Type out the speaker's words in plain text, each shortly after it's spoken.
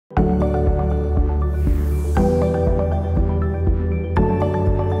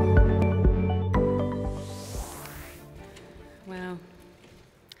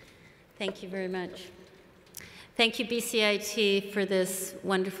Thank you very much. Thank you, BCIT, for this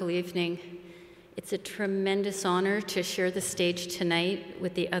wonderful evening. It's a tremendous honor to share the stage tonight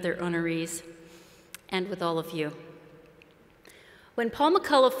with the other honorees and with all of you. When Paul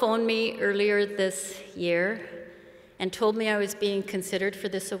McCullough phoned me earlier this year and told me I was being considered for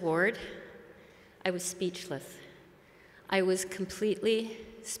this award, I was speechless. I was completely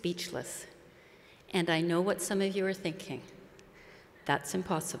speechless. And I know what some of you are thinking. That's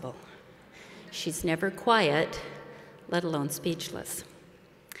impossible. She's never quiet, let alone speechless.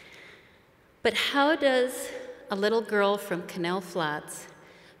 But how does a little girl from Canal Flats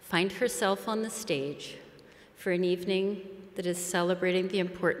find herself on the stage for an evening that is celebrating the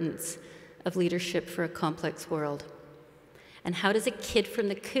importance of leadership for a complex world? And how does a kid from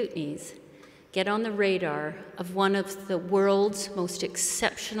the Kootenays get on the radar of one of the world's most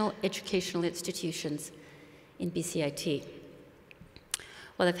exceptional educational institutions in BCIT?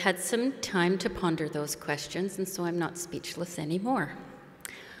 Well, I've had some time to ponder those questions, and so I'm not speechless anymore.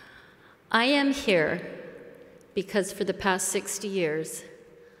 I am here because for the past 60 years,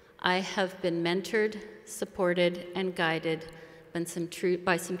 I have been mentored, supported, and guided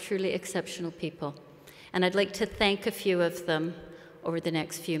by some truly exceptional people. And I'd like to thank a few of them over the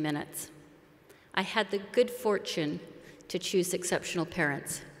next few minutes. I had the good fortune to choose exceptional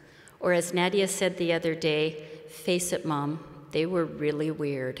parents, or as Nadia said the other day, face it, Mom, they were really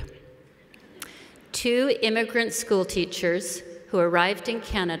weird. 2 immigrant school teachers who arrived in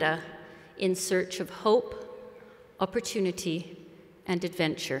Canada in search of hope, opportunity, and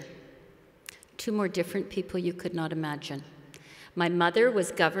adventure. 2 more different people you could not imagine. My mother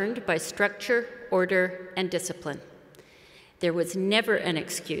was governed by structure, order, and discipline. There was never an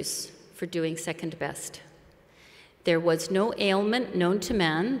excuse for doing second best. There was no ailment known to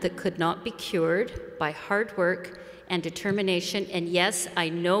man that could not be cured by hard work and determination. And yes, I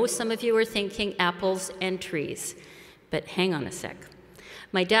know some of you are thinking apples and trees, but hang on a sec.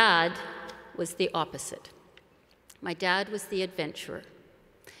 My dad was the opposite. My dad was the adventurer.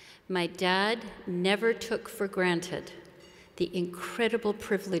 My dad never took for granted the incredible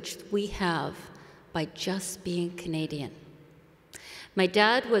privilege we have by just being Canadian. My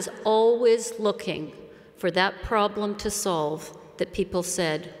dad was always looking for that problem to solve that people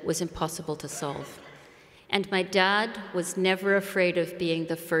said was impossible to solve. And my dad was never afraid of being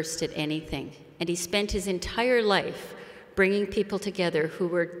the first at anything. And he spent his entire life bringing people together who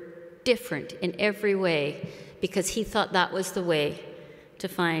were different in every way because he thought that was the way to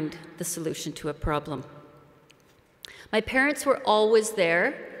find the solution to a problem. My parents were always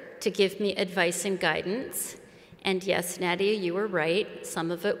there to give me advice and guidance. And yes, Nadia, you were right. Some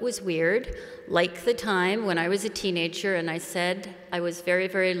of it was weird, like the time when I was a teenager and I said I was very,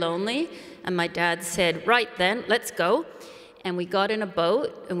 very lonely. And my dad said, right then, let's go. And we got in a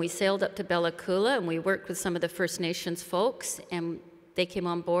boat and we sailed up to Bella Coola and we worked with some of the First Nations folks and they came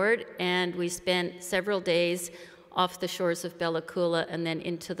on board and we spent several days off the shores of Bella Coola and then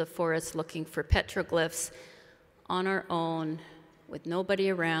into the forest looking for petroglyphs on our own with nobody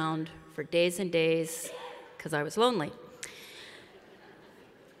around for days and days because I was lonely.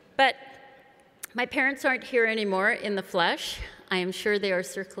 But my parents aren't here anymore in the flesh. I am sure they are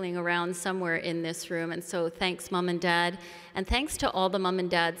circling around somewhere in this room, and so thanks, Mom and Dad, and thanks to all the Mom and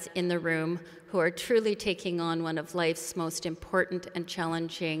Dads in the room who are truly taking on one of life's most important and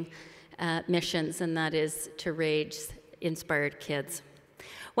challenging missions, and that is to raise inspired kids.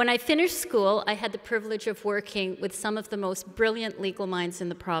 When I finished school, I had the privilege of working with some of the most brilliant legal minds in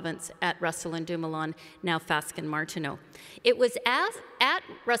the province at Russell and Dumoulin, now Fasken Martineau. It was at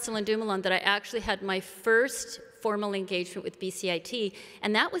Russell and Dumoulin that I actually had my first formal engagement with BCIT,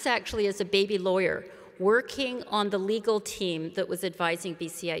 and that was actually as a baby lawyer, working on the legal team that was advising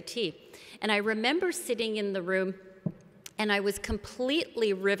BCIT. And I remember sitting in the room, and I was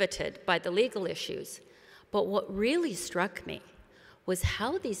completely riveted by the legal issues. But what really struck me was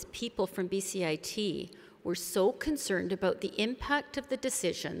how these people from BCIT were so concerned about the impact of the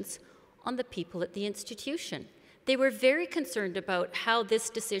decisions on the people at the institution. They were very concerned about how this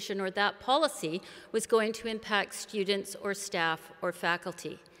decision or that policy was going to impact students or staff or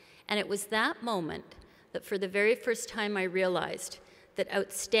faculty. And it was that moment that for the very first time I realized that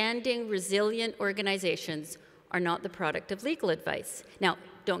outstanding, resilient organizations are not the product of legal advice. Now,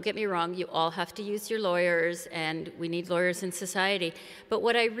 don't get me wrong, you all have to use your lawyers, and we need lawyers in society. But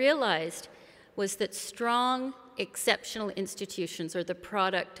what I realized was that strong, exceptional institutions are the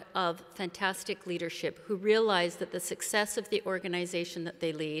product of fantastic leadership who realize that the success of the organization that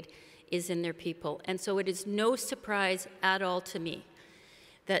they lead is in their people. And so it is no surprise at all to me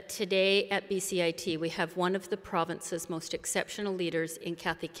that today at BCIT we have one of the province's most exceptional leaders in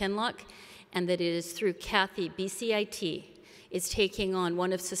Kathy Kinloch, and that it is through Kathy BCIT is taking on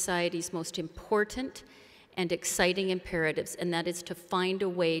one of society's most important and exciting imperatives, and that is to find a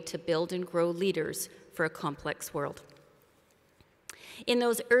way to build and grow leaders for a complex world. In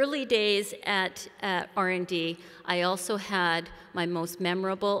those early days at R&D, I also had my most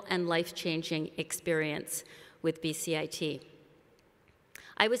memorable and life-changing experience with BCIT.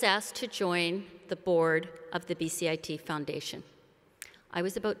 I was asked to join the board of the BCIT Foundation. I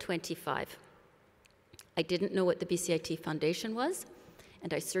was about 25. I didn't know what the BCIT Foundation was,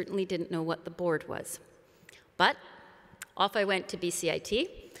 and I certainly didn't know what the board was. But off I went to BCIT,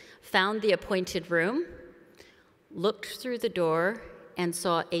 found the appointed room, looked through the door, and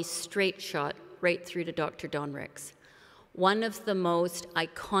saw a straight shot right through to Dr. Don Ricks, one of the most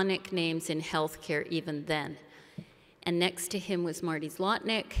iconic names in healthcare even then. And next to him was Marty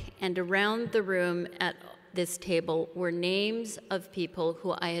Zlotnick, and around the room at this table were names of people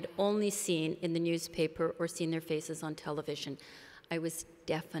who I had only seen in the newspaper or seen their faces on television. I was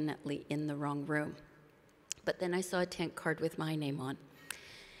definitely in the wrong room. But then I saw a tent card with my name on.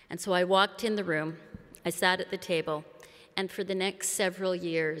 And so I walked in the room, I sat at the table, and for the next several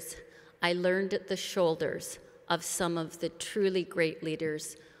years, I learned at the shoulders of some of the truly great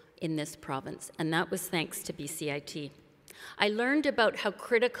leaders in this province, and that was thanks to BCIT. I learned about how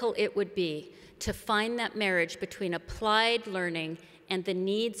critical it would be to find that marriage between applied learning and the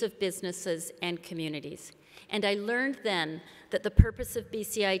needs of businesses and communities. And I learned then that the purpose of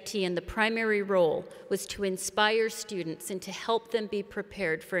BCIT and the primary role was to inspire students and to help them be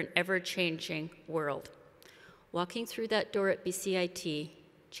prepared for an ever-changing world. Walking through that door at BCIT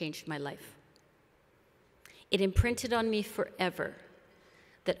changed my life. It imprinted on me forever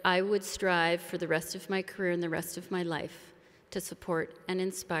that I would strive for the rest of my career and the rest of my life to support and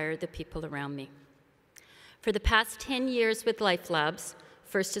inspire the people around me. For the past 10 years with Life Labs,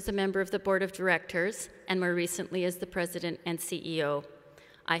 first as a member of the board of directors and more recently as the president and CEO,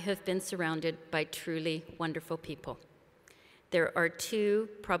 I have been surrounded by truly wonderful people. There are two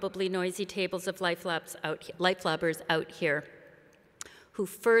probably noisy tables of Life Labbers out here who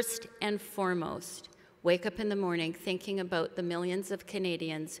first and foremost wake up in the morning thinking about the millions of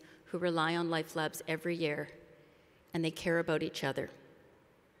Canadians who rely on Life Labs every year, and they care about each other.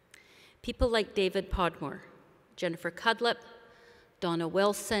 People like David Podmore, Jennifer Cudlip, Donna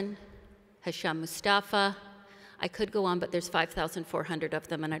Wilson, Hasham Mustafa. I could go on, but there's 5,400 of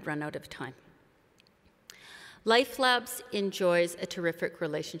them, and I'd run out of time. Life Labs enjoys a terrific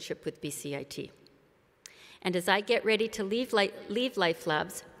relationship with BCIT. And as I get ready to leave Life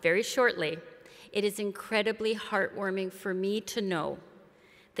Labs very shortly, it is incredibly heartwarming for me to know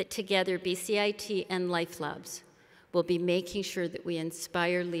that together BCIT and Life Labs will be making sure that we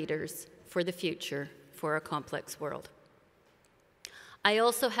inspire leaders for the future for a complex world. I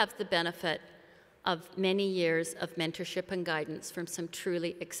also have the benefit of many years of mentorship and guidance from some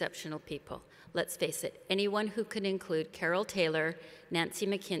truly exceptional people. Let's face it, anyone who can include Carol Taylor, Nancy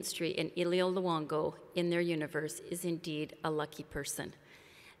McKinstry, and Elio Luongo in their universe is indeed a lucky person.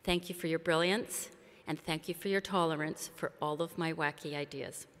 Thank you for your brilliance, and thank you for your tolerance for all of my wacky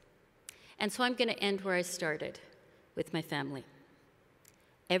ideas. And so I'm going to end where I started, with my family.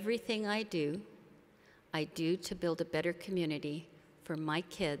 Everything I do to build a better community for my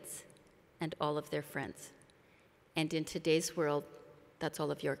kids and all of their friends. And in today's world, that's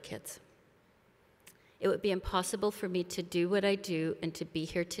all of your kids. It would be impossible for me to do what I do and to be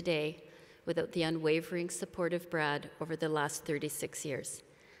here today without the unwavering support of Brad over the last 36 years.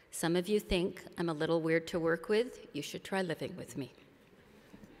 Some of you think I'm a little weird to work with. You should try living with me.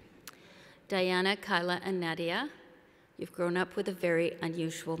 Diana, Kyla, and Nadia, you've grown up with a very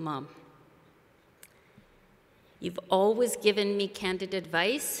unusual mom. You've always given me candid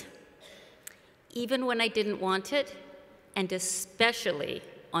advice, even when I didn't want it, and especially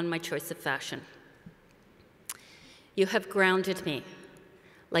on my choice of fashion. You have grounded me,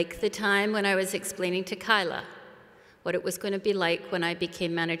 like the time when I was explaining to Kyla what it was going to be like when I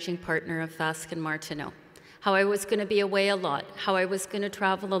became managing partner of Vasque and Martineau, how I was going to be away a lot, how I was going to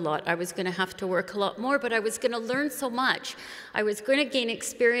travel a lot, I was going to have to work a lot more, but I was going to learn so much. I was going to gain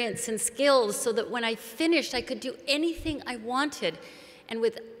experience and skills so that when I finished, I could do anything I wanted. And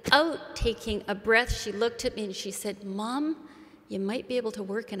without taking a breath, she looked at me and she said, "Mom, you might be able to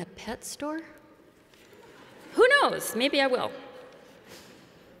work in a pet store?" Who knows? Maybe I will.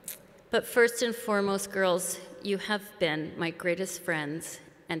 But first and foremost, girls, you have been my greatest friends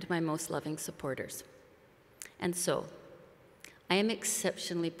and my most loving supporters. And so, I am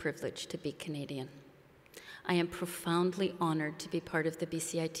exceptionally privileged to be Canadian. I am profoundly honored to be part of the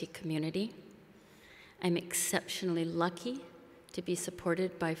BCIT community. I'm exceptionally lucky to be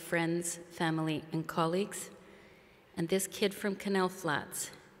supported by friends, family, and colleagues. And this kid from Canal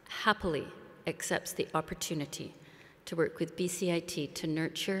Flats happily accepts the opportunity to work with BCIT to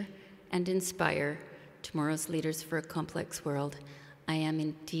nurture and inspire tomorrow's leaders for a complex world. I am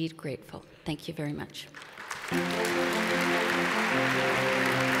indeed grateful. Thank you very much.